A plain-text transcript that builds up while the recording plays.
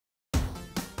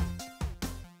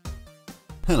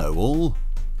Hello all.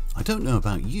 I don't know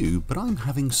about you, but I'm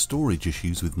having storage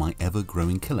issues with my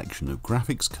ever-growing collection of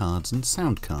graphics cards and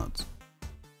sound cards.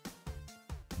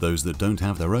 Those that don't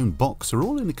have their own box are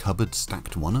all in a cupboard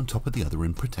stacked one on top of the other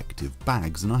in protective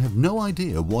bags, and I have no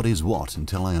idea what is what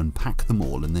until I unpack them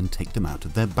all and then take them out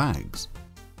of their bags.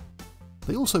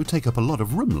 They also take up a lot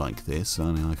of room like this,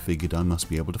 and I figured I must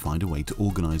be able to find a way to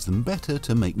organise them better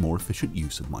to make more efficient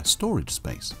use of my storage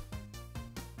space.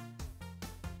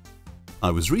 I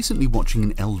was recently watching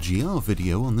an LGR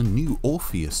video on the new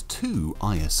Orpheus 2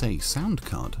 ISA sound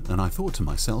card, and I thought to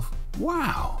myself,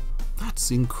 wow, that's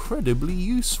incredibly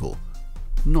useful.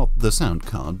 Not the sound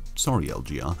card, sorry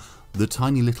LGR, the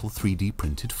tiny little 3D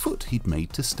printed foot he'd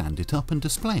made to stand it up and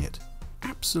display it.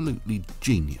 Absolutely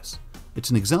genius.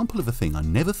 It's an example of a thing I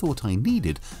never thought I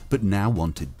needed, but now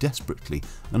wanted desperately,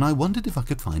 and I wondered if I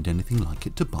could find anything like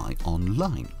it to buy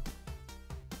online.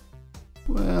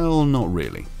 Well, not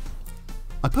really.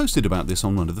 I posted about this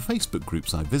on one of the Facebook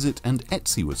groups I visit, and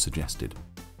Etsy was suggested.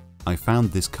 I found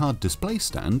this card display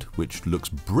stand, which looks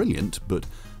brilliant, but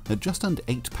at just under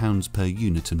 £8 per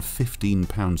unit and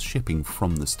 £15 shipping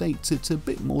from the States, it's a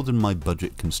bit more than my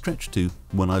budget can stretch to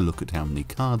when I look at how many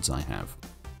cards I have.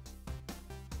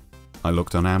 I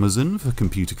looked on Amazon for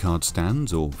computer card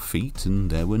stands or feet,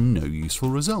 and there were no useful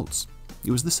results.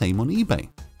 It was the same on eBay.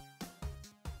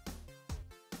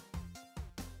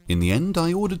 In the end,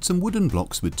 I ordered some wooden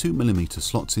blocks with 2mm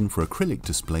slots in for acrylic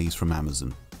displays from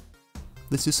Amazon.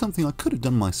 This is something I could have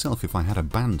done myself if I had a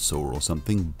bandsaw or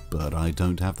something, but I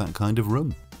don't have that kind of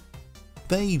room.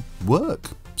 They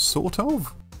work, sort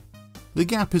of. The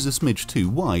gap is a smidge too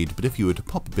wide, but if you were to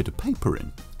pop a bit of paper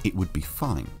in, it would be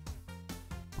fine.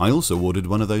 I also ordered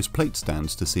one of those plate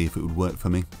stands to see if it would work for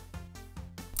me.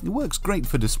 It works great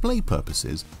for display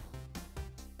purposes,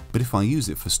 but if I use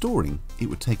it for storing, it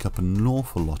would take up an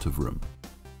awful lot of room.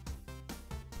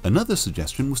 Another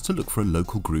suggestion was to look for a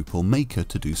local group or maker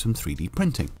to do some 3D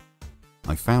printing.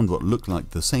 I found what looked like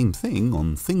the same thing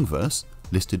on Thingiverse,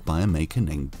 listed by a maker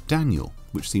named Daniel,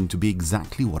 which seemed to be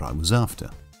exactly what I was after.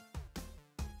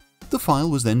 The file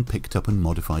was then picked up and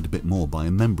modified a bit more by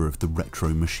a member of the Retro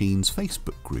Machines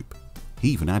Facebook group. He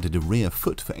even added a rear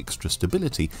foot for extra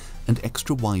stability and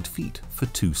extra wide feet for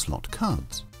 2-slot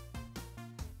cards.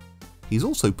 He's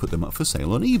also put them up for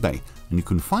sale on eBay, and you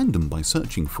can find them by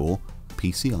searching for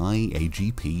PCI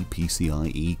AGP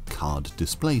PCIE card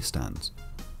display stands.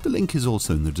 The link is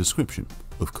also in the description,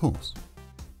 of course.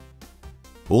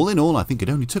 All in all, I think it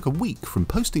only took a week from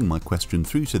posting my question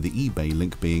through to the eBay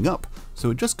link being up,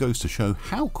 so it just goes to show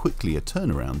how quickly a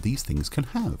turnaround these things can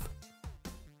have.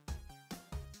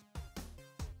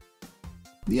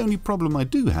 The only problem I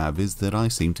do have is that I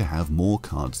seem to have more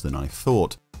cards than I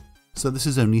thought. So this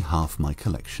is only half my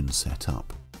collection set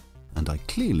up, and I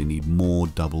clearly need more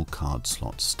double card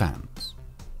slot stands.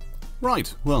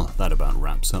 Right, well that about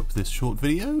wraps up this short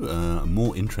video.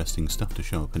 More interesting stuff to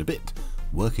show up in a bit.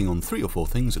 Working on 3 or 4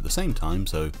 things at the same time,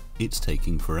 so it's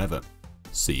taking forever.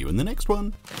 See you in the next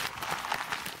one!